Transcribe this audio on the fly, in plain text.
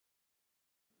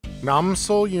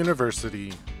Namseoul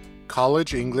University,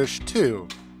 College English 2,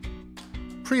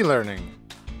 Pre-Learning.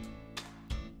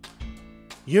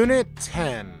 Unit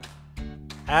 10,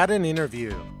 Add an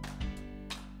interview.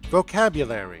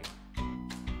 Vocabulary.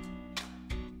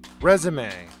 Resume.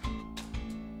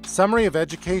 Summary of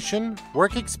education,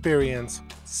 work experience,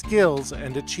 skills,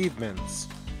 and achievements.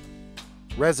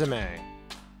 Resume.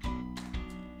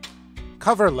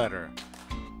 Cover letter.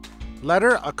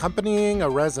 Letter accompanying a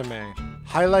resume,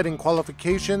 highlighting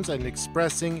qualifications and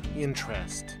expressing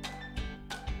interest.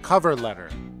 Cover letter.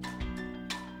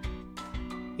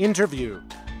 Interview.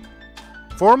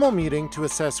 Formal meeting to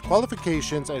assess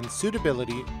qualifications and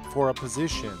suitability for a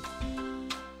position.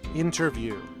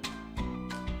 Interview.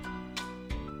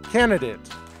 Candidate.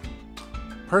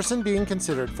 Person being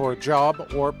considered for a job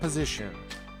or position.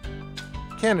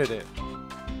 Candidate.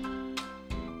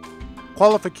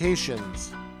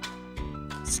 Qualifications.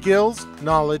 Skills,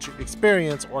 knowledge,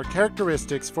 experience, or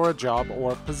characteristics for a job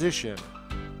or position.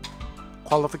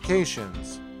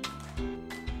 Qualifications.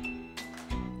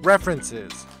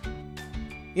 References.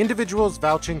 Individuals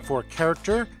vouching for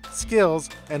character, skills,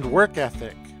 and work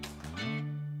ethic.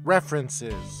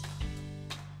 References.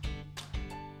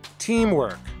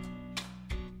 Teamwork.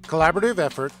 Collaborative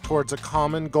effort towards a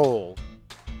common goal.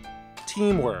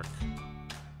 Teamwork.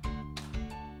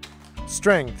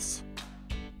 Strengths.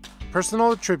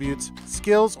 Personal attributes,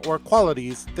 skills, or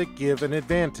qualities that give an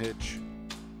advantage.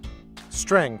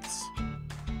 Strengths.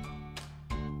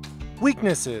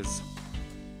 Weaknesses.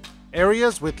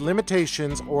 Areas with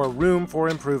limitations or room for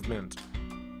improvement.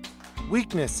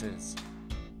 Weaknesses.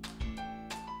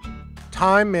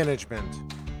 Time management.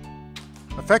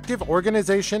 Effective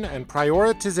organization and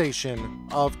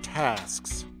prioritization of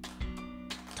tasks.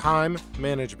 Time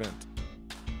management.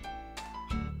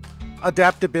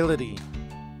 Adaptability.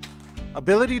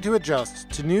 Ability to adjust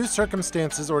to new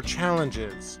circumstances or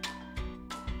challenges.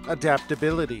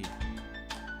 Adaptability.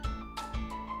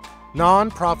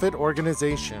 Non-profit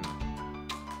organization.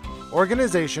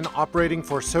 Organization operating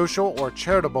for social or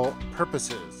charitable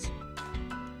purposes.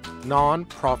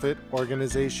 Non-profit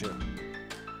organization.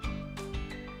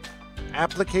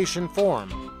 Application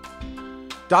form.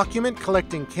 Document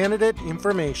collecting candidate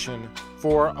information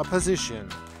for a position.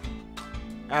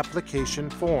 Application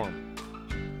form.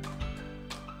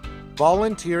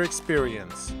 Volunteer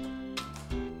experience.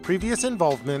 Previous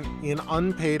involvement in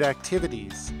unpaid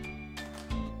activities.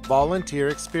 Volunteer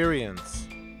experience.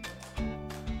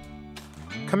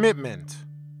 Commitment.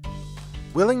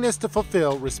 Willingness to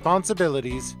fulfill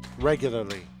responsibilities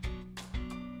regularly.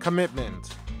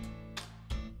 Commitment.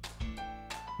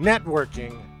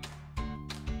 Networking.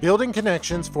 Building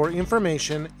connections for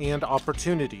information and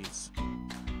opportunities.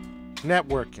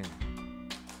 Networking.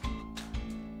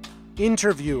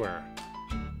 Interviewer.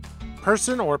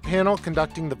 Person or panel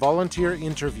conducting the volunteer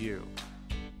interview.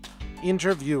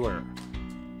 Interviewer.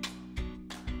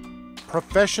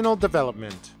 Professional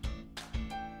development.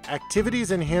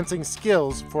 Activities enhancing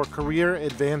skills for career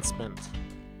advancement.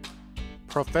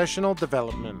 Professional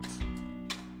development.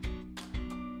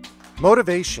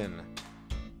 Motivation.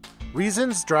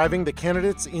 Reasons driving the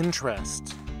candidate's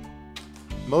interest.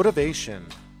 Motivation.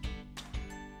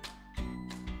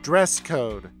 Dress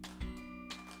code.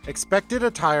 Expected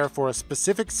attire for a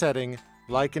specific setting,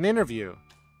 like an interview.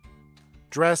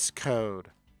 Dress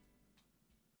code.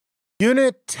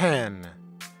 Unit 10.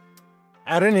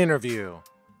 At an interview.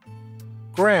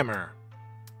 Grammar.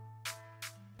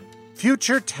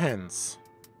 Future tense.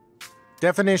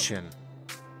 Definition.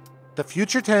 The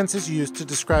future tense is used to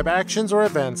describe actions or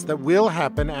events that will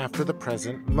happen after the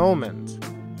present moment.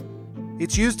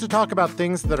 It's used to talk about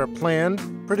things that are planned,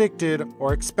 predicted,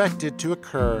 or expected to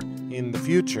occur in the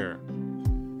future.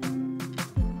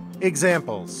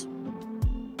 Examples.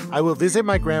 I will visit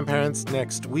my grandparents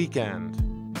next weekend.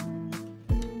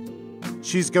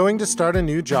 She's going to start a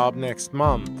new job next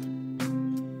month.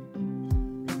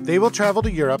 They will travel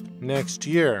to Europe next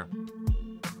year.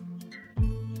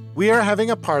 We are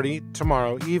having a party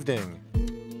tomorrow evening.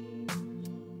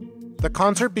 The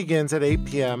concert begins at 8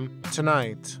 p.m.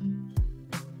 tonight.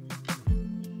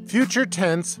 Future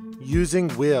tense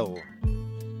using will.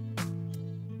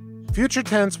 Future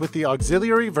tense with the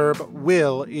auxiliary verb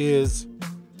will is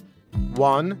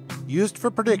 1. Used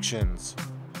for predictions.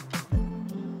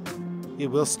 It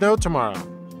will snow tomorrow.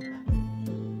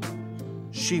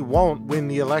 She won't win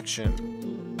the election.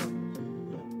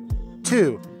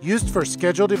 2. Used for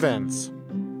scheduled events.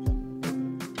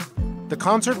 The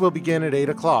concert will begin at 8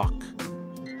 o'clock.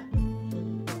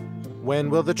 When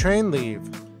will the train leave?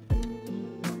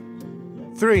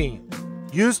 3.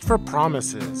 Used for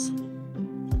promises.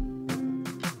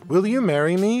 Will you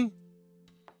marry me?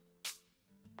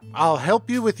 I'll help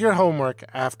you with your homework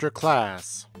after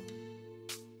class.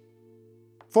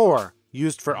 4.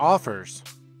 Used for offers.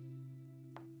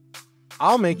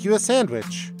 I'll make you a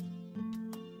sandwich.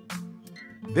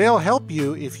 They'll help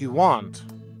you if you want.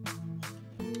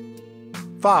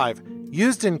 5.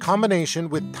 Used in combination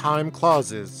with time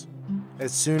clauses.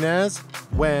 As soon as,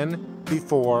 when,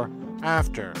 before,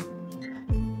 after.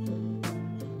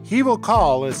 He will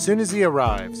call as soon as he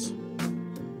arrives.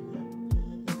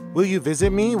 Will you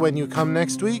visit me when you come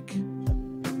next week?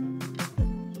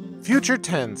 Future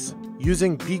tense,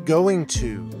 using be going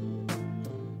to.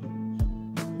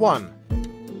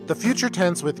 1. The future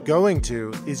tense with going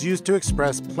to is used to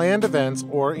express planned events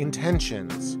or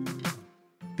intentions.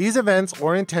 These events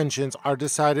or intentions are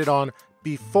decided on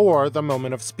before the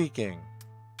moment of speaking.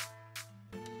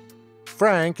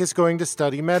 Frank is going to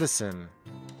study medicine.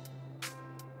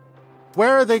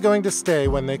 Where are they going to stay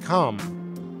when they come?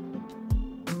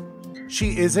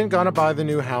 She isn't gonna buy the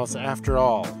new house after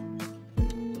all.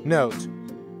 Note,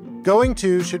 going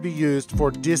to should be used for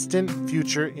distant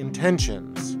future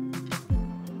intentions.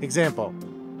 Example,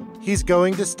 he's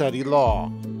going to study law.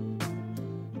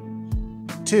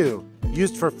 2.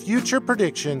 Used for future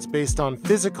predictions based on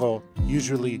physical,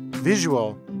 usually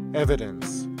visual,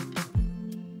 evidence.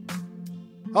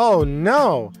 Oh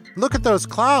no! Look at those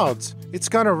clouds! It's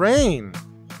gonna rain!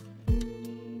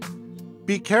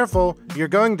 Be careful, you're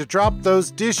going to drop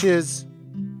those dishes!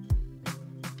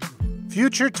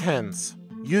 Future tense,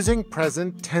 using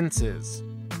present tenses.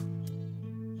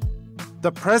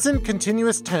 The present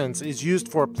continuous tense is used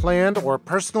for planned or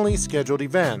personally scheduled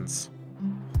events.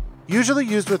 Usually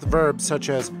used with verbs such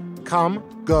as come,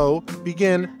 go,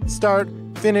 begin, start,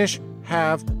 finish,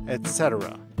 have,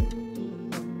 etc.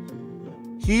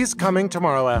 He's coming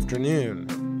tomorrow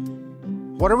afternoon.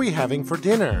 What are we having for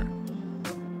dinner?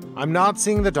 I'm not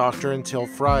seeing the doctor until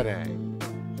Friday.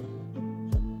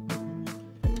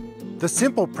 The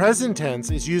simple present tense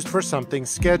is used for something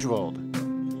scheduled.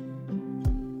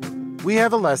 We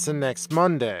have a lesson next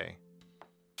Monday.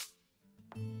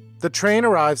 The train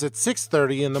arrives at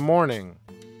 6:30 in the morning.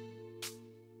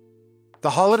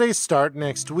 The holidays start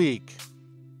next week.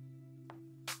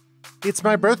 It's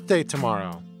my birthday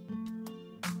tomorrow.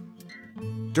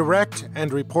 Direct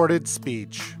and reported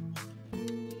speech.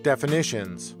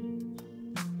 Definitions.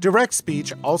 Direct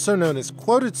speech, also known as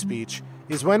quoted speech,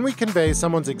 is when we convey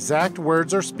someone's exact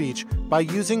words or speech by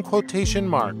using quotation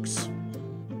marks.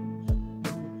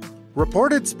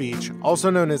 Reported speech, also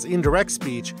known as indirect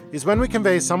speech, is when we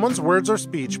convey someone's words or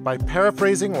speech by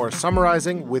paraphrasing or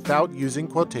summarizing without using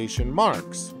quotation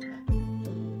marks.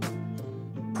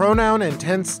 Pronoun and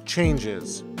tense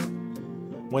changes.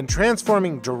 When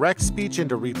transforming direct speech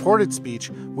into reported speech,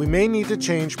 we may need to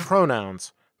change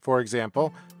pronouns, for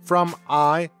example, from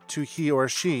I to he or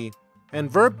she,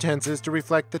 and verb tenses to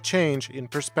reflect the change in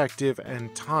perspective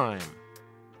and time.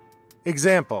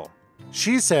 Example,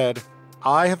 she said,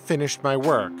 I have finished my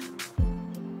work.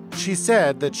 She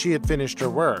said that she had finished her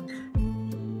work.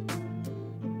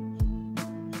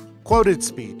 Quoted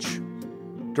speech.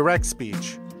 Direct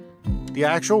speech. The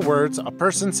actual words a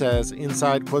person says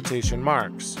inside quotation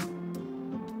marks.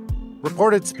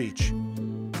 Reported speech.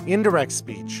 Indirect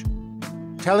speech.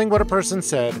 Telling what a person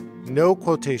said, no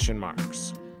quotation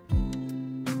marks.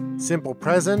 Simple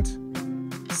present,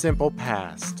 simple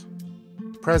past.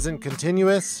 Present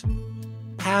continuous,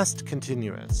 past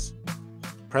continuous.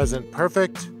 Present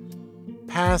perfect,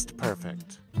 past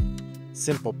perfect.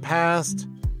 Simple past,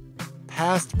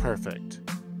 past perfect.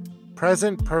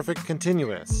 Present perfect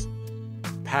continuous,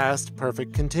 past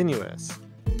perfect continuous.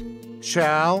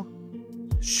 Shall,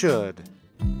 should.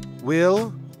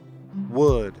 Will,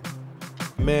 would.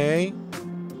 May,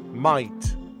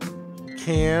 might.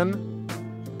 Can,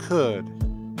 could.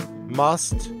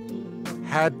 Must,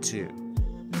 had to.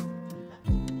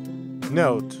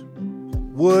 Note,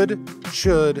 would,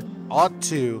 should, ought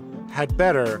to, had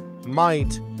better,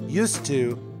 might, used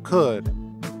to, could.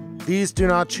 These do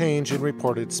not change in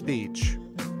reported speech.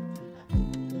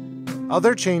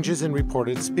 Other changes in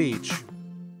reported speech.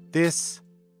 This,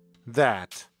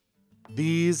 that.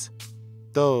 These,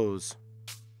 those.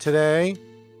 Today,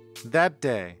 that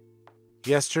day.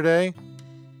 Yesterday,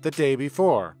 the day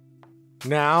before.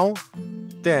 Now,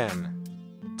 then.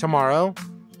 Tomorrow,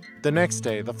 the next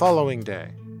day, the following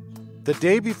day. The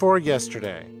day before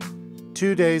yesterday.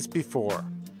 2 days before.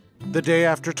 The day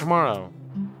after tomorrow.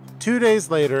 2 days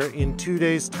later in 2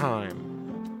 days'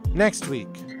 time. Next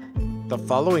week. The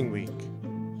following week.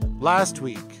 Last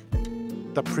week.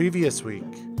 The previous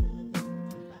week.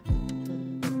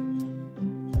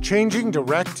 Changing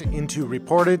direct into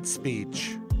reported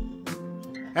speech.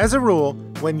 As a rule,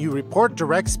 when you report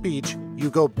direct speech, you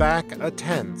go back a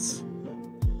tense.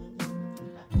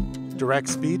 Direct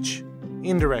speech,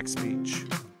 indirect speech.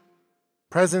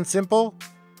 Present simple,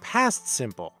 past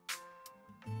simple.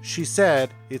 She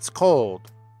said it's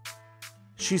cold.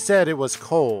 She said it was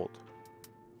cold.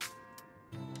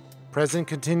 Present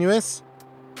continuous,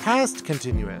 past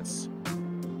continuous.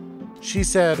 She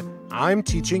said, I'm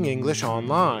teaching English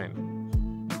online.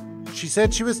 She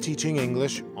said she was teaching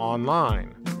English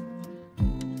online.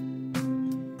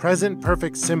 Present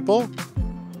perfect simple,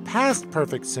 past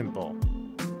perfect simple.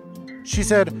 She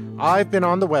said, I've been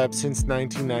on the web since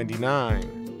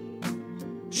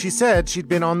 1999. She said she'd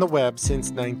been on the web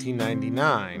since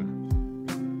 1999.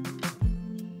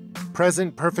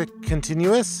 Present perfect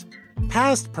continuous,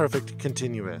 past perfect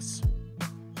continuous.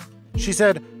 She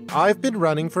said, I've been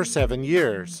running for 7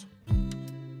 years.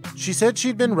 She said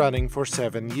she'd been running for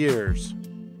 7 years.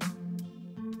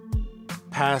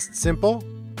 Past simple,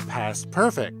 past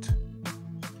perfect.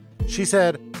 She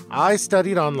said, I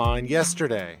studied online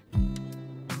yesterday.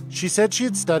 She said she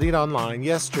had studied online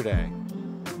yesterday.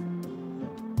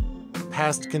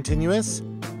 Past continuous,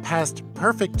 past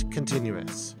perfect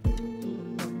continuous.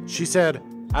 She said,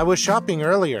 I was shopping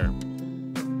earlier.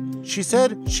 She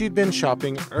said she'd been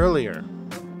shopping earlier.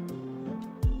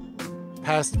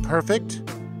 Past perfect,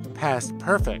 past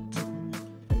perfect.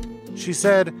 She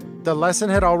said the lesson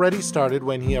had already started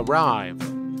when he arrived.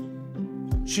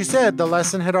 She said the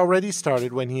lesson had already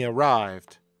started when he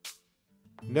arrived.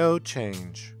 No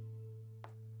change.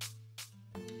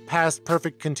 Past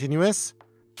perfect continuous,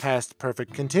 past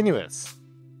perfect continuous.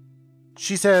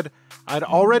 She said, I'd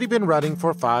already been running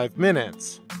for 5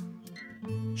 minutes.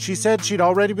 She said she'd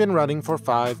already been running for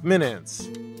 5 minutes.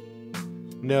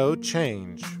 No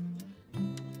change.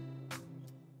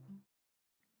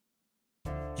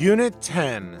 Unit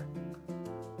 10.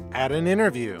 At an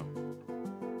interview.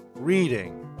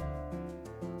 Reading.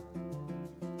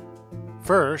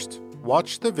 First,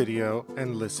 watch the video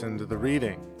and listen to the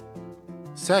reading.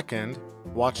 Second,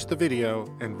 watch the video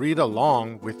and read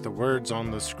along with the words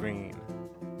on the screen.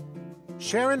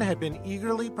 Sharon had been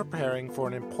eagerly preparing for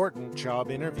an important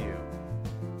job interview.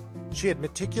 She had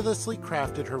meticulously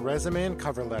crafted her resume and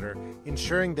cover letter,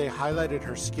 ensuring they highlighted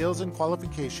her skills and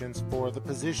qualifications for the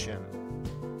position.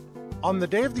 On the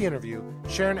day of the interview,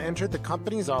 Sharon entered the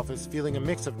company's office feeling a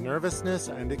mix of nervousness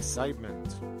and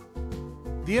excitement.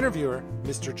 The interviewer,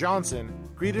 Mr. Johnson,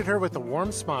 greeted her with a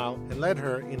warm smile and led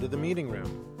her into the meeting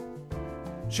room.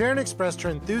 Sharon expressed her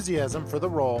enthusiasm for the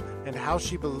role and how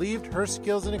she believed her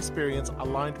skills and experience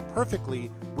aligned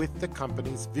perfectly with the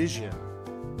company's vision.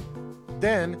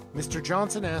 Then, Mr.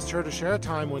 Johnson asked her to share a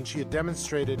time when she had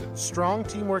demonstrated strong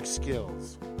teamwork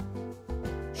skills.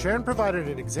 Sharon provided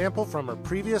an example from her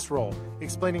previous role,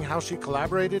 explaining how she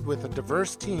collaborated with a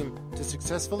diverse team to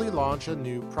successfully launch a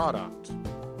new product.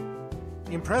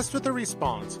 Impressed with her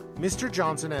response, Mr.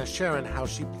 Johnson asked Sharon how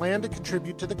she planned to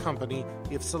contribute to the company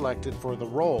if selected for the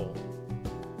role.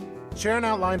 Sharon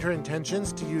outlined her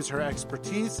intentions to use her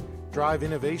expertise, drive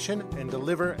innovation, and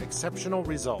deliver exceptional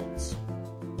results.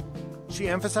 She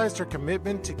emphasized her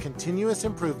commitment to continuous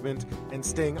improvement and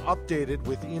staying updated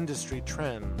with industry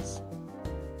trends.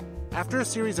 After a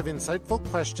series of insightful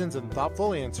questions and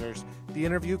thoughtful answers, the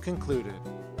interview concluded.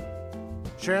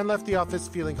 Sharon left the office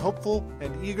feeling hopeful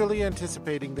and eagerly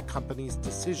anticipating the company's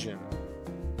decision.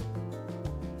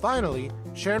 Finally,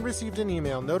 Sharon received an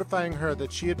email notifying her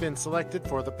that she had been selected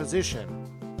for the position.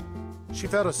 She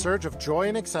felt a surge of joy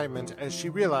and excitement as she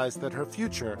realized that her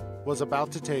future was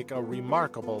about to take a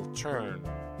remarkable turn.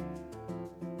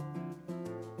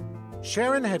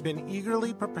 Sharon had been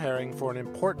eagerly preparing for an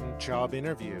important job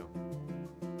interview.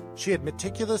 She had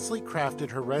meticulously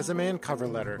crafted her resume and cover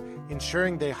letter,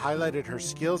 ensuring they highlighted her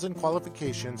skills and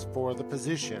qualifications for the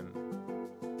position.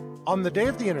 On the day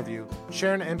of the interview,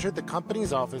 Sharon entered the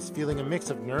company's office feeling a mix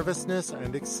of nervousness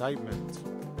and excitement.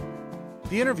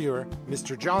 The interviewer,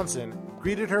 Mr. Johnson,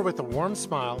 greeted her with a warm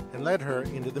smile and led her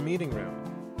into the meeting room.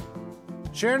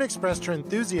 Sharon expressed her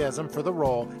enthusiasm for the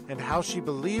role and how she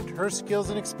believed her skills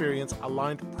and experience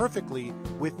aligned perfectly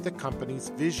with the company's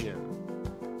vision.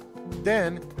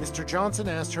 Then, Mr. Johnson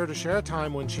asked her to share a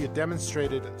time when she had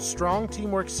demonstrated strong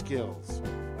teamwork skills.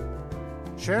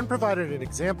 Sharon provided an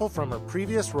example from her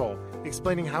previous role,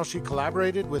 explaining how she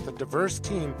collaborated with a diverse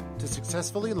team to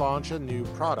successfully launch a new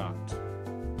product.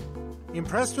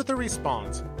 Impressed with her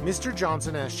response, Mr.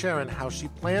 Johnson asked Sharon how she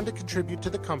planned to contribute to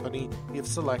the company if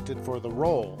selected for the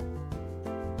role.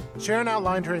 Sharon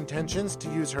outlined her intentions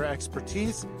to use her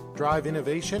expertise, drive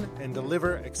innovation, and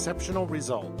deliver exceptional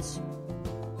results.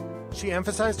 She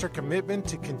emphasized her commitment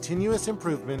to continuous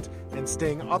improvement and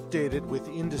staying updated with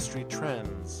industry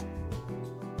trends.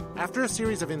 After a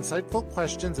series of insightful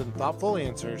questions and thoughtful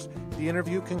answers, the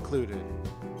interview concluded.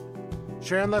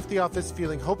 Sharon left the office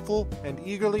feeling hopeful and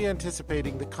eagerly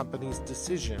anticipating the company's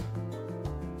decision.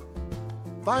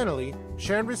 Finally,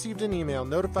 Sharon received an email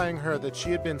notifying her that she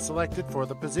had been selected for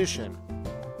the position.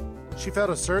 She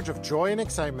felt a surge of joy and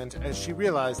excitement as she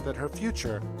realized that her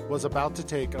future was about to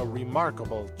take a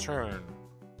remarkable turn.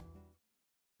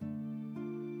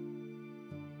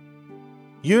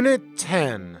 Unit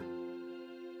 10.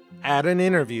 Add an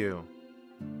interview.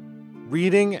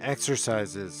 Reading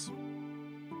exercises.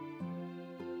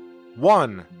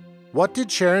 1. What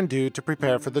did Sharon do to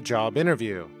prepare for the job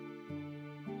interview?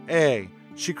 A.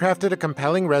 She crafted a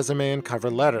compelling resume and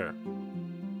cover letter.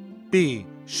 B.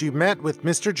 She met with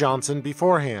Mr. Johnson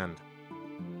beforehand.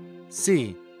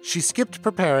 C. She skipped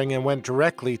preparing and went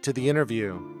directly to the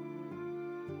interview.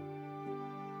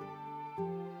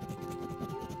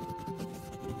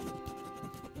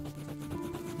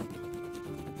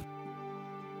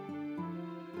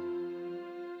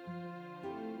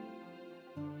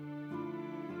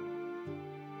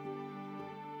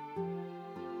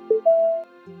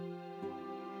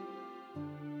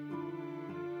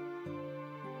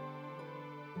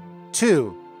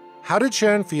 Two. How did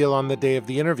Sharon feel on the day of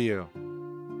the interview?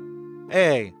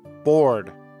 A.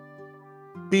 Bored.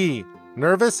 B.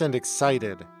 Nervous and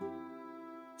excited.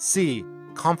 C.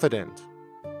 Confident.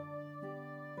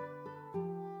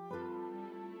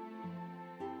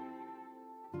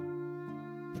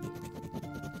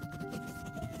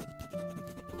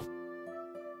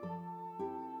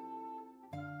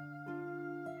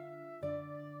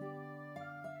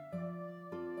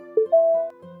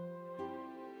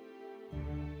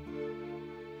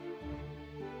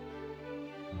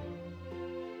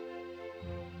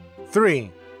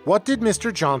 Three. What did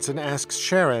Mr. Johnson ask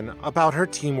Sharon about her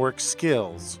teamwork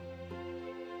skills?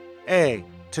 A.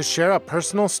 To share a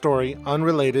personal story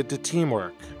unrelated to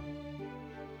teamwork.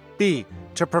 B.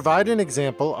 To provide an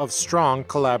example of strong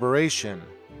collaboration.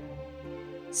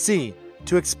 C.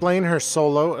 To explain her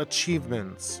solo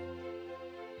achievements.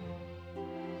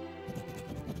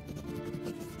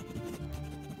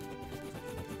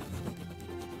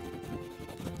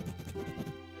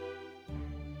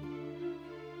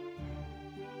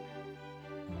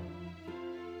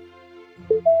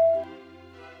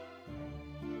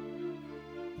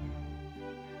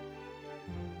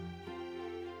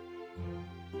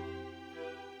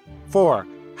 Four.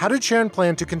 How did Sharon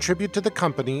plan to contribute to the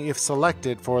company if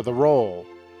selected for the role?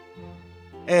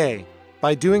 A.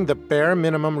 By doing the bare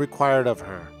minimum required of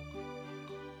her.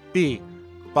 B.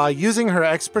 By using her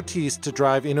expertise to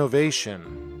drive innovation.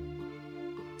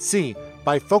 C.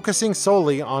 By focusing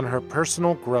solely on her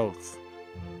personal growth.